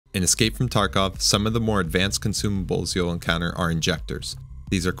In Escape from Tarkov, some of the more advanced consumables you'll encounter are injectors.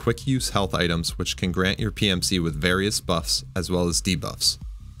 These are quick-use health items which can grant your PMC with various buffs as well as debuffs.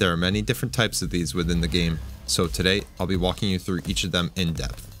 There are many different types of these within the game, so today I'll be walking you through each of them in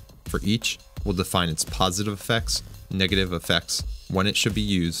depth. For each, we'll define its positive effects, negative effects, when it should be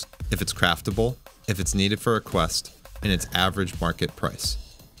used, if it's craftable, if it's needed for a quest, and its average market price.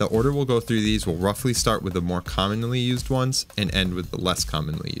 The order we'll go through these will roughly start with the more commonly used ones and end with the less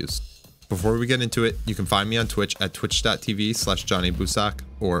commonly used. Before we get into it, you can find me on Twitch at twitch.tv/JohnnyBusak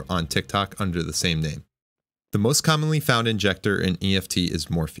or on TikTok under the same name. The most commonly found injector in EFT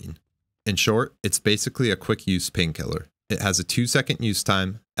is morphine. In short, it's basically a quick use painkiller. It has a 2-second use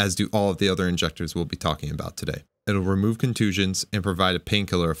time, as do all of the other injectors we'll be talking about today. It'll remove contusions and provide a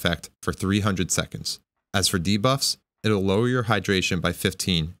painkiller effect for 300 seconds. As for debuffs, it'll lower your hydration by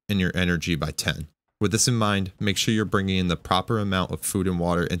 15 and your energy by 10. With this in mind, make sure you're bringing in the proper amount of food and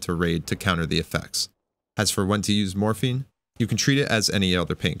water into raid to counter the effects. As for when to use morphine, you can treat it as any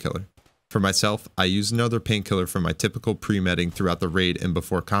other painkiller. For myself, I use another painkiller for my typical pre-medding throughout the raid and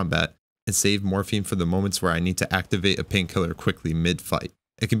before combat, and save morphine for the moments where I need to activate a painkiller quickly mid-fight.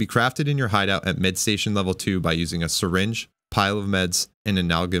 It can be crafted in your hideout at med station level 2 by using a syringe, pile of meds, and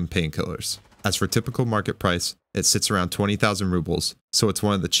analgin painkillers. As for typical market price, it sits around 20,000 rubles, so it's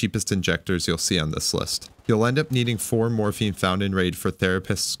one of the cheapest injectors you'll see on this list. You'll end up needing 4 morphine found in raid for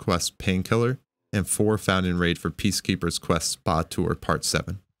Therapist's Quest Painkiller, and 4 found in raid for Peacekeeper's Quest Spa Tour Part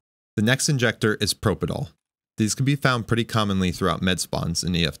 7. The next injector is Propital. These can be found pretty commonly throughout med spawns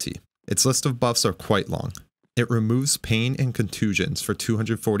in EFT. Its list of buffs are quite long. It removes pain and contusions for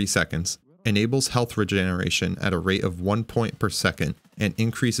 240 seconds, enables health regeneration at a rate of 1 point per second, and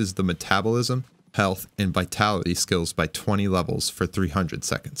increases the metabolism, health, and vitality skills by 20 levels for 300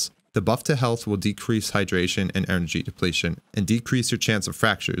 seconds. The buff to health will decrease hydration and energy depletion, and decrease your chance of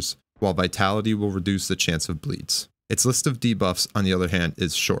fractures, while vitality will reduce the chance of bleeds. Its list of debuffs, on the other hand,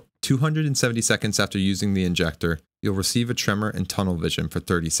 is short. 270 seconds after using the injector, you'll receive a tremor and tunnel vision for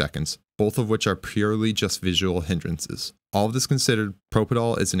 30 seconds, both of which are purely just visual hindrances. All of this considered,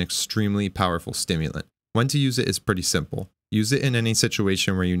 Propital is an extremely powerful stimulant. When to use it is pretty simple. Use it in any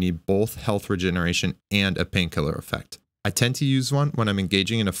situation where you need both health regeneration and a painkiller effect. I tend to use one when I'm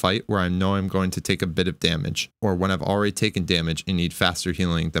engaging in a fight where I know I'm going to take a bit of damage, or when I've already taken damage and need faster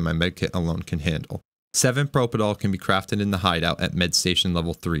healing than my medkit alone can handle. 7 Propital can be crafted in the hideout at med station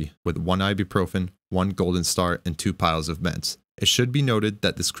level 3, with 1 ibuprofen, 1 golden star, and 2 piles of meds. It should be noted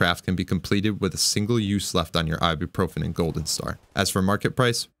that this craft can be completed with a single use left on your ibuprofen and golden star. As for market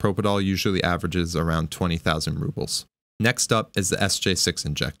price, Propital usually averages around 20,000 rubles. Next up is the SJ6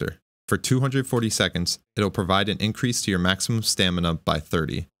 injector. For 240 seconds, it'll provide an increase to your maximum stamina by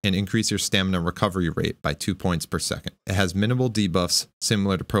 30 and increase your stamina recovery rate by 2 points per second. It has minimal debuffs,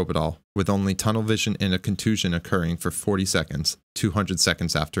 similar to Propital, with only tunnel vision and a contusion occurring for 40 seconds, 200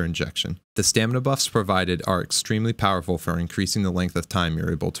 seconds after injection. The stamina buffs provided are extremely powerful for increasing the length of time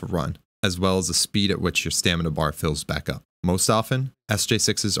you're able to run, as well as the speed at which your stamina bar fills back up. Most often,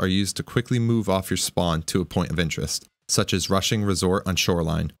 SJ6s are used to quickly move off your spawn to a point of interest, such as rushing resort on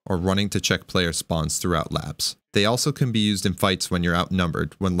shoreline or running to check player spawns throughout labs. They also can be used in fights when you're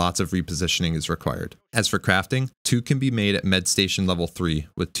outnumbered, when lots of repositioning is required. As for crafting, 2 can be made at med station level 3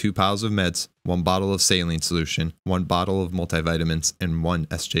 with 2 piles of meds, 1 bottle of saline solution, 1 bottle of multivitamins, and 1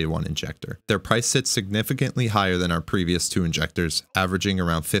 SJ1 injector. Their price sits significantly higher than our previous 2 injectors, averaging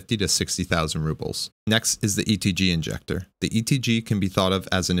around 50 to 60,000 rubles. Next is the ETG injector. The ETG can be thought of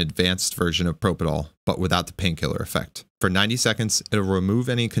as an advanced version of Propital, but without the painkiller effect. For 90 seconds, it'll remove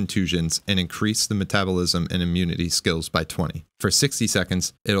any contusions and increase the metabolism and immunity skills by 20. For 60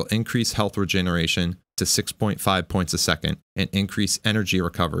 seconds, it'll increase health regeneration to 6.5 points a second and increase energy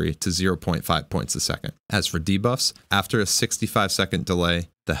recovery to 0.5 points a second. As for debuffs, after a 65-second delay,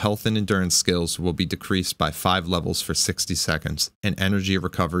 the health and endurance skills will be decreased by 5 levels for 60 seconds, and energy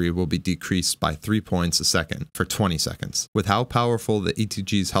recovery will be decreased by 3 points a second for 20 seconds. With how powerful the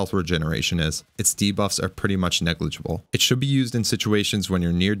ETG's health regeneration is, its debuffs are pretty much negligible. It should be used in situations when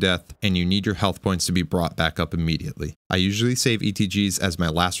you're near death and you need your health points to be brought back up immediately. I usually save ETGs as my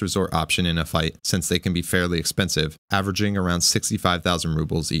last resort option in a fight since they can be fairly expensive, averaging around 65,000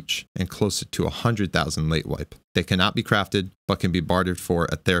 rubles each, and closer to 100,000 late wipe. They cannot be crafted, but can be bartered for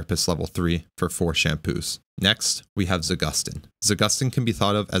at Therapist level 3 for 4 shampoos. Next, we have Zagustin. Zagustin can be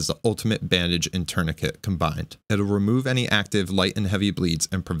thought of as the ultimate bandage and tourniquet combined. It'll remove any active light and heavy bleeds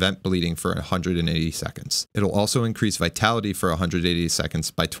and prevent bleeding for 180 seconds. It'll also increase vitality for 180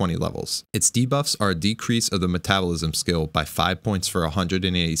 seconds by 20 levels. Its debuffs are a decrease of the metabolism skill by 5 points for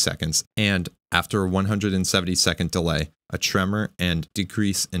 180 seconds and, after a 170-second delay, a tremor, and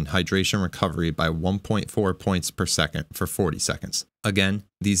decrease in hydration recovery by 1.4 points per second for 40 seconds. Again,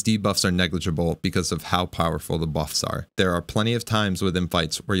 these debuffs are negligible because of how powerful the buffs are. There are plenty of times within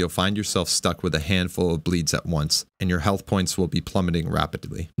fights where you'll find yourself stuck with a handful of bleeds at once, and your health points will be plummeting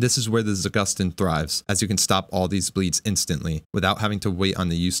rapidly. This is where the Zagustin thrives, as you can stop all these bleeds instantly without having to wait on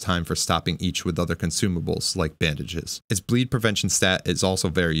the use time for stopping each with other consumables like bandages. Its bleed prevention stat is also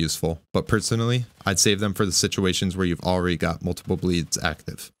very useful, but personally, I'd save them for the situations where you've already got multiple bleeds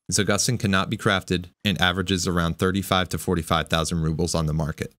active. Zagustin cannot be crafted and averages around 35 to 45,000 rubles on the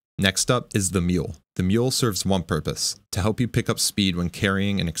market. Next up is the MULE. The MULE serves one purpose, to help you pick up speed when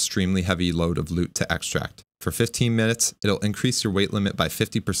carrying an extremely heavy load of loot to extract. For 15 minutes, it'll increase your weight limit by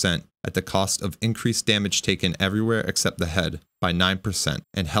 50% at the cost of increased damage taken everywhere except the head by 9%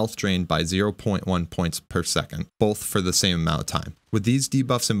 and health drained by 0.1 points per second, both for the same amount of time. With these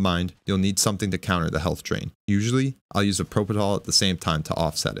debuffs in mind, you'll need something to counter the health drain. Usually, I'll use a Propital at the same time to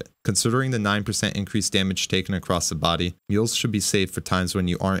offset it. Considering the 9% increased damage taken across the body, mules should be saved for times when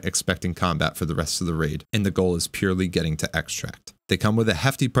you aren't expecting combat for the rest of the raid, and the goal is purely getting to extract. They come with a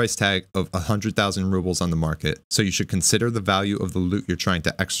hefty price tag of 100,000 rubles on the market, so you should consider the value of the loot you're trying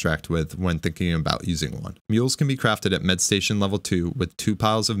to extract with when thinking about using one. Mules can be crafted at med station level 2 with 2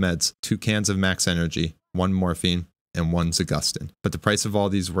 piles of meds, 2 cans of max energy, 1 morphine, and 1 Zagustin, but the price of all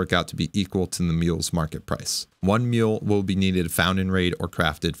these work out to be equal to the mule's market price. 1 mule will be needed found in raid or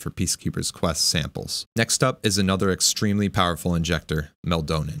crafted for Peacekeeper's Quest samples. Next up is another extremely powerful injector,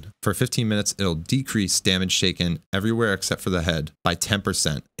 Meldonin. For 15 minutes, it'll decrease damage taken everywhere except for the head by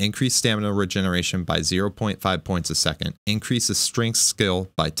 10%, increase stamina regeneration by 0.5 points a second, increase the strength skill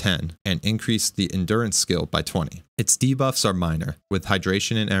by 10, and increase the endurance skill by 20. Its debuffs are minor, with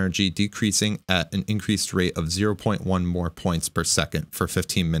hydration and energy decreasing at an increased rate of 0.1 more points per second for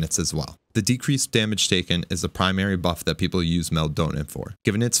 15 minutes as well. The decreased damage taken is the primary buff that people use Meldonin for.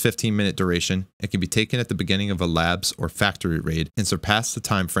 Given its 15-minute duration, it can be taken at the beginning of a labs or factory raid and surpass the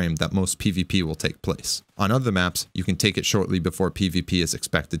time frame that most PvP will take place. On other maps, you can take it shortly before PvP is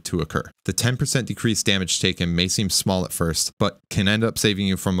expected to occur. The 10% decreased damage taken may seem small at first, but can end up saving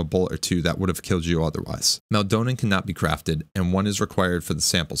you from a bullet or two that would have killed you otherwise. Meldonin cannot be crafted, and one is required for the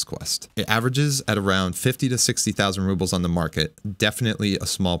samples quest. It averages at around 50 to 60,000 rubles on the market, definitely a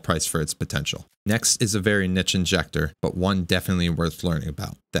small price for its potential. Next is a very niche injector, but one definitely worth learning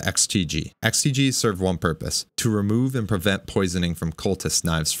about, the XTG. XTGs serve one purpose, to remove and prevent poisoning from cultist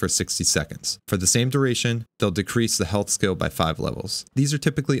knives for 60 seconds. For the same duration, they'll decrease the health skill by 5 levels. These are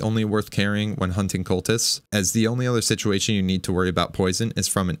typically only worth carrying when hunting cultists, as the only other situation you need to worry about poison is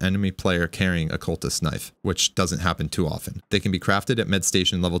from an enemy player carrying a cultist knife, which doesn't happen too often. They can be crafted at med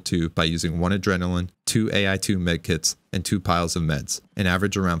station level 2 by using 1 adrenaline, 2 AI2 medkits, and 2 piles of meds, and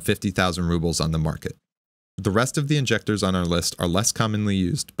average around 50,000 rubles on the market. The rest of the injectors on our list are less commonly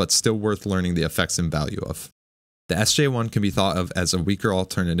used, but still worth learning the effects and value of. The SJ1 can be thought of as a weaker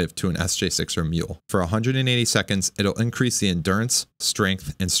alternative to an SJ6 or MULE. For 180 seconds, it'll increase the endurance,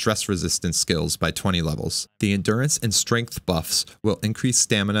 strength, and stress resistance skills by 20 levels. The endurance and strength buffs will increase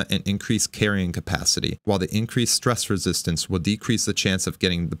stamina and increase carrying capacity, while the increased stress resistance will decrease the chance of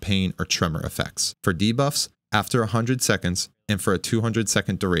getting the pain or tremor effects. For debuffs, after 100 seconds, and for a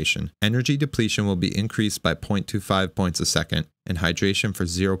 200-second duration, energy depletion will be increased by 0.25 points a second, and hydration for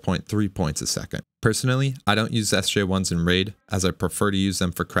 0.3 points a second. Personally, I don't use SJ1s in raid, as I prefer to use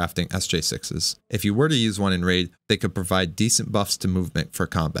them for crafting SJ6s. If you were to use one in raid, they could provide decent buffs to movement for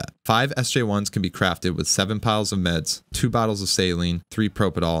combat. 5 SJ1s can be crafted with 7 piles of meds, 2 bottles of saline, 3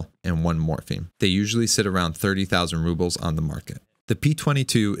 Propital, and 1 morphine. They usually sit around 30,000 rubles on the market. The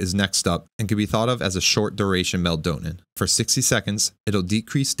P22 is next up and can be thought of as a short duration Meldonin. For 60 seconds, it'll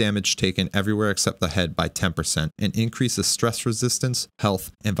decrease damage taken everywhere except the head by 10% and increase the stress resistance,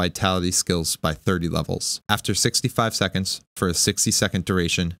 health, and vitality skills by 30 levels. After 65 seconds, for a 60-second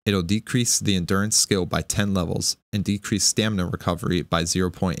duration, it'll decrease the endurance skill by 10 levels and decrease stamina recovery by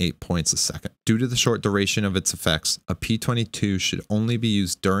 0.8 points a second. Due to the short duration of its effects, a P22 should only be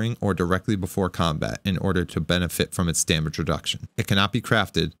used during or directly before combat in order to benefit from its damage reduction. It cannot be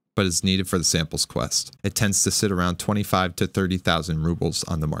crafted, but is needed for the samples quest. It tends to sit around 25 to 30,000 rubles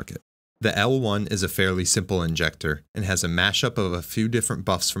on the market. The L1 is a fairly simple injector and has a mashup of a few different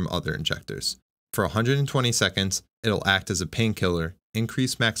buffs from other injectors. For 120 seconds, it'll act as a painkiller,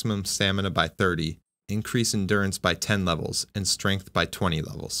 increase maximum stamina by 30, increase endurance by 10 levels, and strength by 20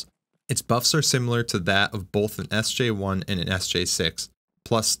 levels. Its buffs are similar to that of both an SJ1 and an SJ6,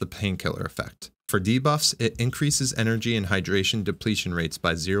 plus the painkiller effect. For debuffs, it increases energy and hydration depletion rates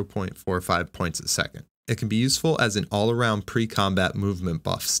by 0.45 points a second. It can be useful as an all-around pre-combat movement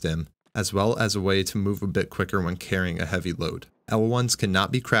buff stim, as well as a way to move a bit quicker when carrying a heavy load. L1s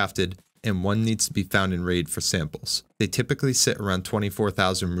cannot be crafted, and one needs to be found in raid for samples. They typically sit around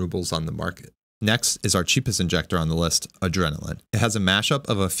 24,000 rubles on the market. Next is our cheapest injector on the list, Adrenaline. It has a mashup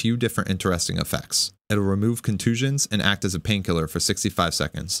of a few different interesting effects. It'll remove contusions and act as a painkiller for 65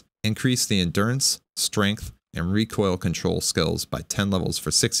 seconds, increase the endurance, strength, and recoil control skills by 10 levels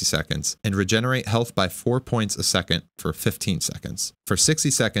for 60 seconds, and regenerate health by 4 points a second for 15 seconds. For 60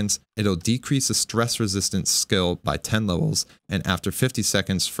 seconds, it'll decrease the stress resistance skill by 10 levels, and after 50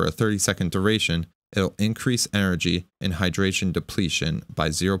 seconds for a 30-second duration, it'll increase energy and hydration depletion by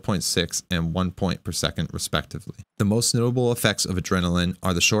 0.6 and 1 point per second respectively. The most notable effects of Adrenaline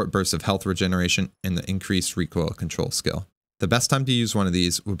are the short bursts of health regeneration and the increased recoil control skill. The best time to use one of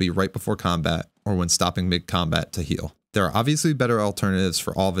these would be right before combat or when stopping mid-combat to heal. There are obviously better alternatives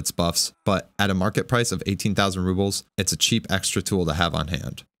for all of its buffs, but at a market price of 18,000 rubles, it's a cheap extra tool to have on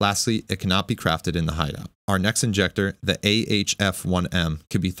hand. Lastly, it cannot be crafted in the hideout. Our next injector, the AHF-1M,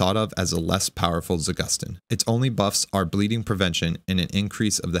 can be thought of as a less powerful Zagustin. Its only buffs are bleeding prevention and an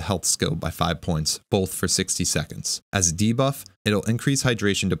increase of the health skill by 5 points, both for 60 seconds. As a debuff, it'll increase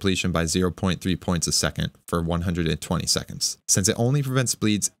hydration depletion by 0.3 points a second for 120 seconds. Since it only prevents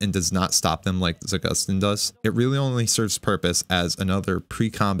bleeds and does not stop them like Zagustin does, it really only serves purpose as another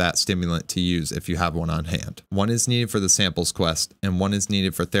pre-combat stimulant to use if you have one on hand. One is needed for the samples quest, and one is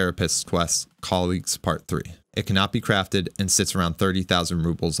needed for therapist's quest, Colleagues Part 3. It cannot be crafted and sits around 30,000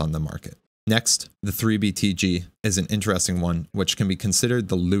 rubles on the market. Next, the 3BTG is an interesting one, which can be considered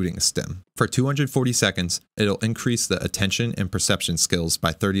the looting stim. For 240 seconds, it'll increase the attention and perception skills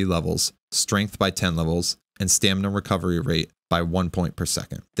by 30 levels, strength by 10 levels, and stamina recovery rate by 1 point per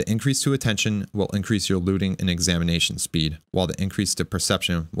second. The increase to attention will increase your looting and examination speed, while the increase to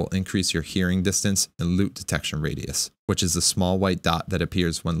perception will increase your hearing distance and loot detection radius, which is the small white dot that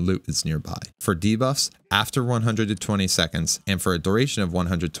appears when loot is nearby. For debuffs, after 120 seconds, and for a duration of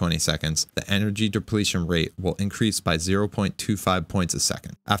 120 seconds, the energy depletion rate will increase by 0.25 points a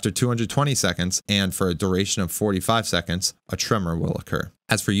second. After 220 seconds, and for a duration of 45 seconds, a tremor will occur.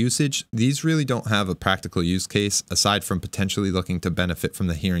 As for usage, these really don't have a practical use case aside from potentially looking to benefit from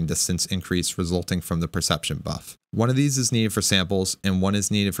the hearing distance increase resulting from the perception buff. One of these is needed for samples and one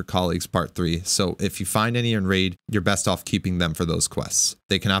is needed for Colleagues Part 3, so if you find any in raid, you're best off keeping them for those quests.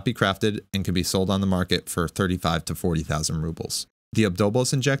 They cannot be crafted and can be sold on the market for 35 to 40,000 rubles. The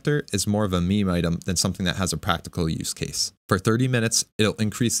Obdolbos injector is more of a meme item than something that has a practical use case. For 30 minutes, it'll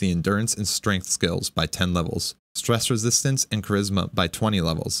increase the endurance and strength skills by 10 levels, stress resistance and charisma by 20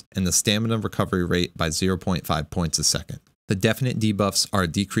 levels, and the stamina recovery rate by 0.5 points a second. The definite debuffs are a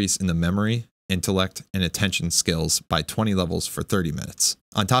decrease in the memory, intellect, and attention skills by 20 levels for 30 minutes.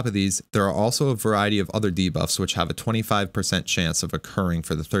 On top of these, there are also a variety of other debuffs which have a 25% chance of occurring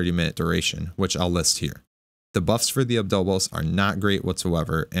for the 30-minute duration, which I'll list here. The buffs for the Obdolbos are not great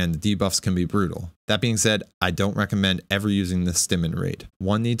whatsoever, and the debuffs can be brutal. That being said, I don't recommend ever using this stim in raid.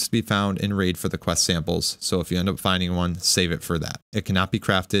 One needs to be found in raid for the quest samples, so if you end up finding one, save it for that. It cannot be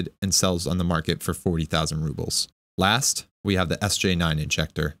crafted and sells on the market for 40,000 rubles. Last, we have the SJ9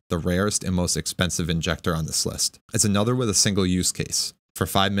 injector, the rarest and most expensive injector on this list. It's another with a single use case. For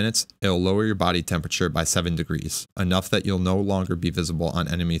 5 minutes, it'll lower your body temperature by 7 degrees, enough that you'll no longer be visible on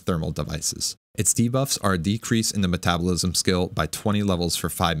enemy thermal devices. Its debuffs are a decrease in the metabolism skill by 20 levels for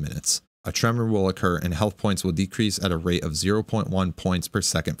 5 minutes. A tremor will occur and health points will decrease at a rate of 0.1 points per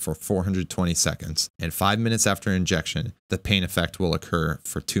second for 420 seconds, and 5 minutes after injection, the pain effect will occur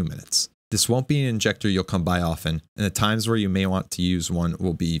for 2 minutes. This won't be an injector you'll come by often, and the times where you may want to use one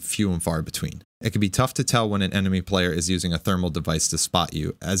will be few and far between. It can be tough to tell when an enemy player is using a thermal device to spot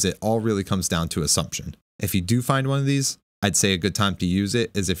you, as it all really comes down to assumption. If you do find one of these, I'd say a good time to use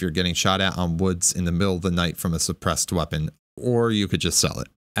it is if you're getting shot at on woods in the middle of the night from a suppressed weapon, or you could just sell it.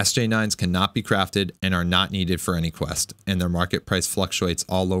 SJ9s cannot be crafted and are not needed for any quest, and their market price fluctuates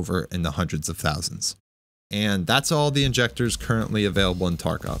all over in the hundreds of thousands. And that's all the injectors currently available in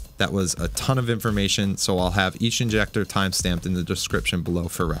Tarkov. That was a ton of information, so I'll have each injector timestamped in the description below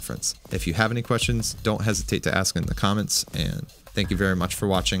for reference. If you have any questions, don't hesitate to ask in the comments, and thank you very much for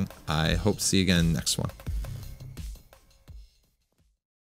watching. I hope to see you again in the next one.